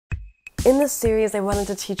In this series, I wanted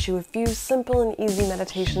to teach you a few simple and easy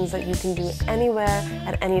meditations that you can do anywhere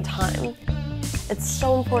at any time. It's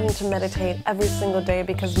so important to meditate every single day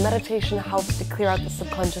because meditation helps to clear out the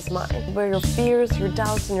subconscious mind, where your fears, your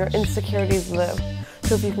doubts, and your insecurities live.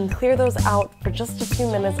 So if you can clear those out for just a few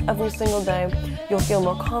minutes every single day, you'll feel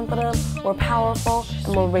more confident, more powerful,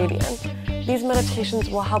 and more radiant. These meditations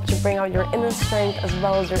will help to bring out your inner strength as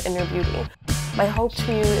well as your inner beauty. My hope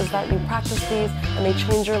to you is that you practice these and they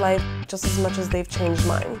change your life just as much as they've changed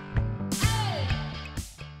mine.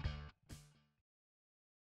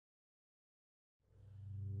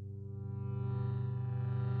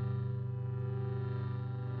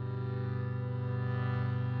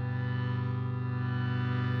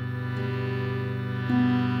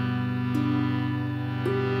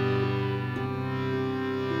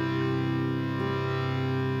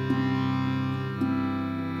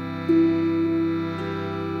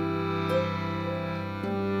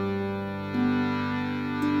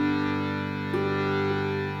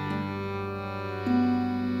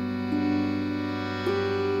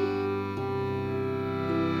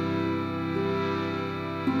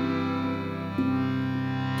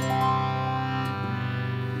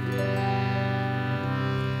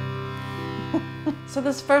 So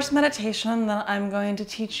this first meditation that I'm going to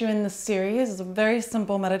teach you in this series is a very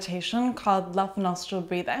simple meditation called left nostril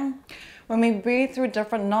breathing. When we breathe through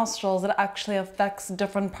different nostrils, it actually affects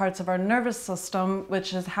different parts of our nervous system,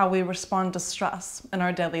 which is how we respond to stress in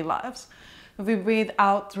our daily lives. If we breathe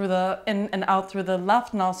out through in and out through the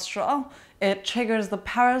left nostril, it triggers the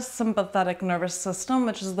parasympathetic nervous system,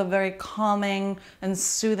 which is the very calming and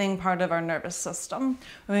soothing part of our nervous system.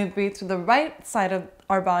 When we breathe through the right side of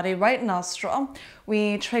our body, right nostril,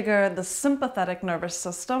 we trigger the sympathetic nervous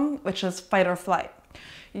system, which is fight or flight.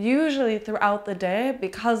 Usually throughout the day,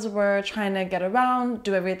 because we're trying to get around,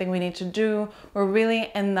 do everything we need to do, we're really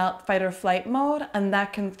in that fight or flight mode, and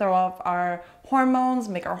that can throw off our hormones,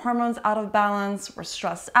 make our hormones out of balance. We're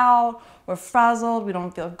stressed out, we're frazzled, we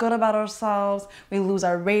don't feel good about ourselves, we lose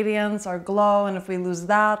our radiance, our glow, and if we lose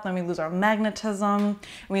that, then we lose our magnetism, and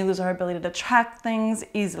we lose our ability to track things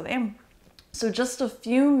easily. So just a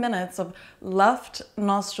few minutes of left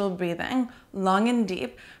nostril breathing, long and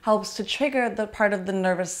deep, helps to trigger the part of the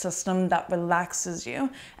nervous system that relaxes you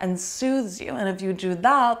and soothes you. And if you do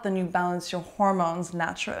that, then you balance your hormones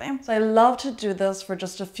naturally. So I love to do this for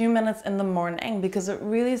just a few minutes in the morning because it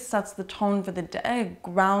really sets the tone for the day. It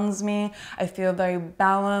grounds me. I feel very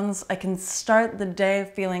balanced. I can start the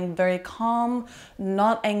day feeling very calm,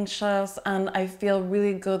 not anxious, and I feel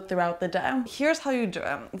really good throughout the day. Here's how you do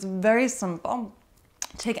it. It's very simple.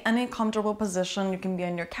 Take any comfortable position. You can be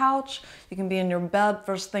on your couch, you can be in your bed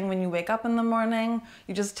first thing when you wake up in the morning.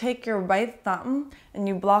 You just take your right thumb and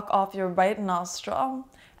you block off your right nostril,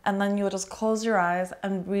 and then you'll just close your eyes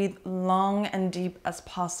and breathe long and deep as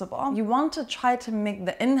possible. You want to try to make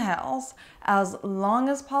the inhales as long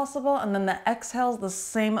as possible and then the exhales the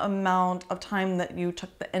same amount of time that you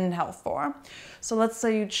took the inhale for. So let's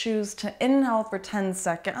say you choose to inhale for 10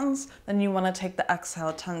 seconds, then you want to take the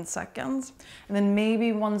exhale 10 seconds. And then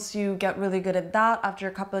maybe once you get really good at that, after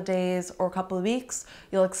a couple of days or a couple of weeks,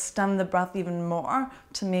 you'll extend the breath even more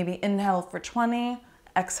to maybe inhale for 20,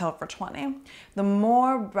 exhale for 20. The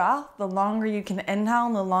more breath, the longer you can inhale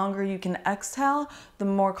and the longer you can exhale, the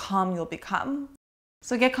more calm you'll become.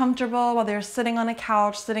 So get comfortable, whether you're sitting on a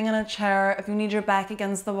couch, sitting in a chair. If you need your back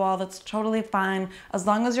against the wall, that's totally fine. As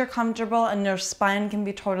long as you're comfortable and your spine can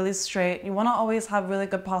be totally straight. You want to always have really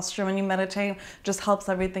good posture when you meditate. It just helps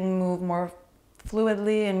everything move more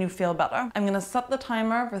fluidly and you feel better. I'm going to set the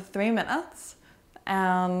timer for 3 minutes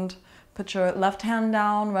and put your left hand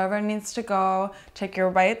down wherever it needs to go. Take your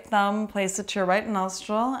right thumb, place it to your right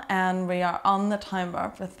nostril, and we are on the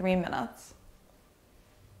timer for 3 minutes.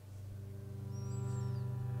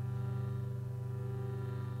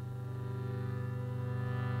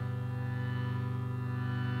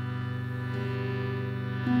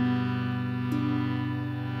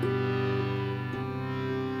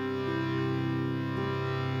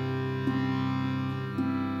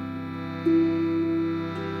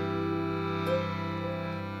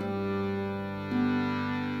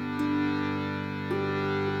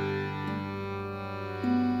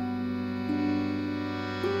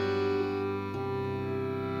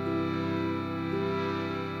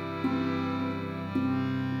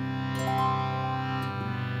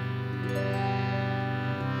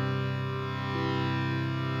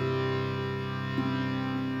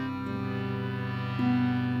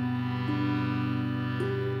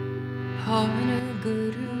 हर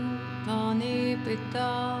गुरु ताने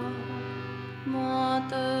पिता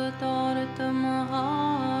मात तारत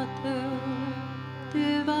महात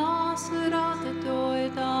दिवा Devasrate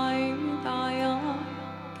doidai daya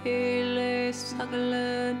Kele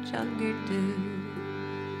sagla jagitu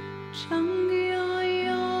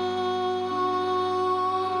Changyaya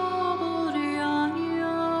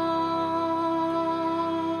Boryaya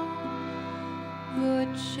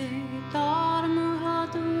Vache dharma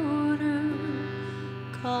haduru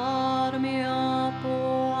Karmya po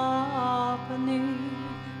apni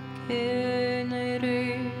Kenere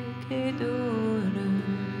keduru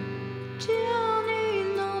Jani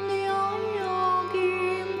namni ayagi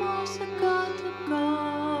masakataka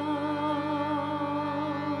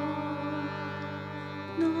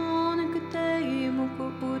Nanak dei muku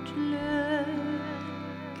ujle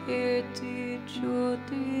Keti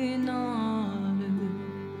choti nalu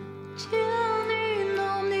Jani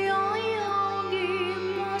namni ayagi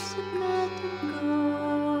masakataka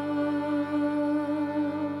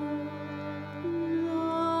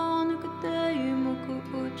Nanak dei muku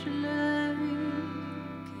ujle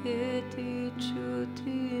Keti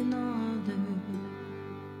choti nalu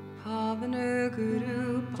Pavana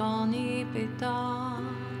Guru Pani Pita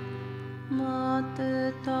Mata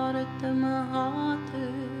Tarata Mahata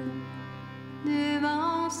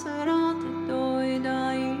Devasarata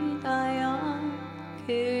Doidai Daya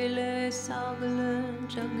Kele Sagala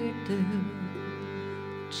Jagatu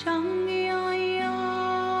Changyaya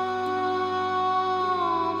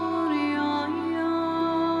Boryaya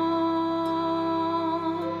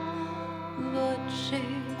Vache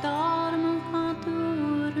Dharma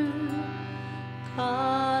Haduru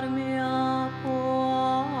Karmya po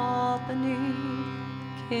apni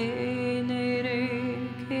Kenere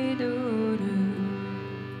keduru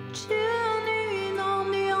Jani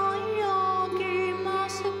namni ayagi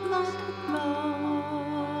masakataka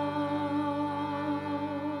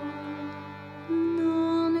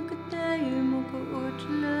Nanak dei muku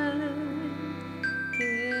ujle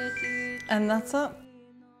Keti And that's it.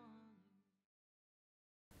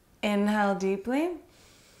 Inhale deeply.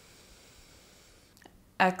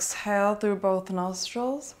 Exhale through both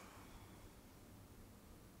nostrils.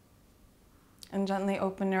 And gently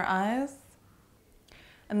open your eyes.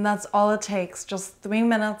 And that's all it takes. Just 3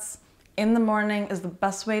 minutes in the morning is the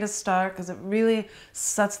best way to start because it really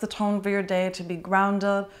sets the tone for your day to be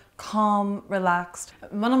grounded, calm, relaxed.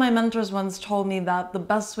 One of my mentors once told me that the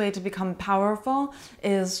best way to become powerful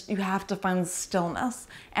is you have to find stillness.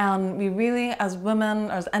 And we really, as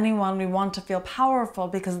women, or as anyone, we want to feel powerful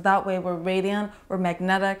because that way we're radiant, we're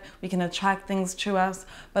magnetic, we can attract things to us.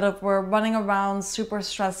 But if we're running around super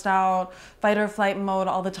stressed out, fight or flight mode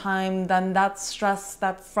all the time, then that stress,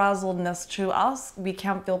 that frazzledness to us, we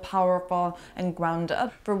can't feel powerful and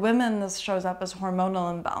grounded. For women, this shows up as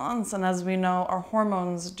hormonal imbalance. And as we know, our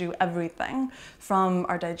hormones do everything from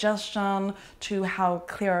our digestion to how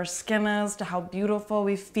clear our skin is, to how beautiful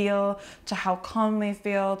we feel, to how calm we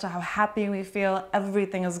feel, to how happy we feel.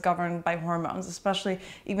 Everything is governed by hormones, especially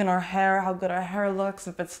even our hair, how good our hair looks,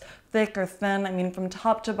 if it's thick or thin. I mean, from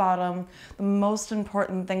top to bottom, the most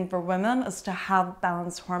important thing for women is to have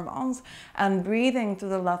balanced hormones. And breathing through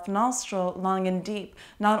the left nostril long and deep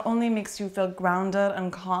not only makes you feel grounded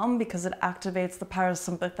and calm because it activates the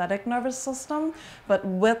parasympathetic nervous system, but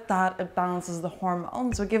with that, it balances the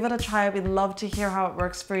hormones. So give it a try. We'd love to hear how it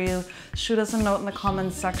works for you. Shoot us a note in the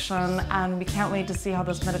comments section, and we can't wait to see how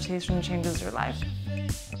this meditation changes your life.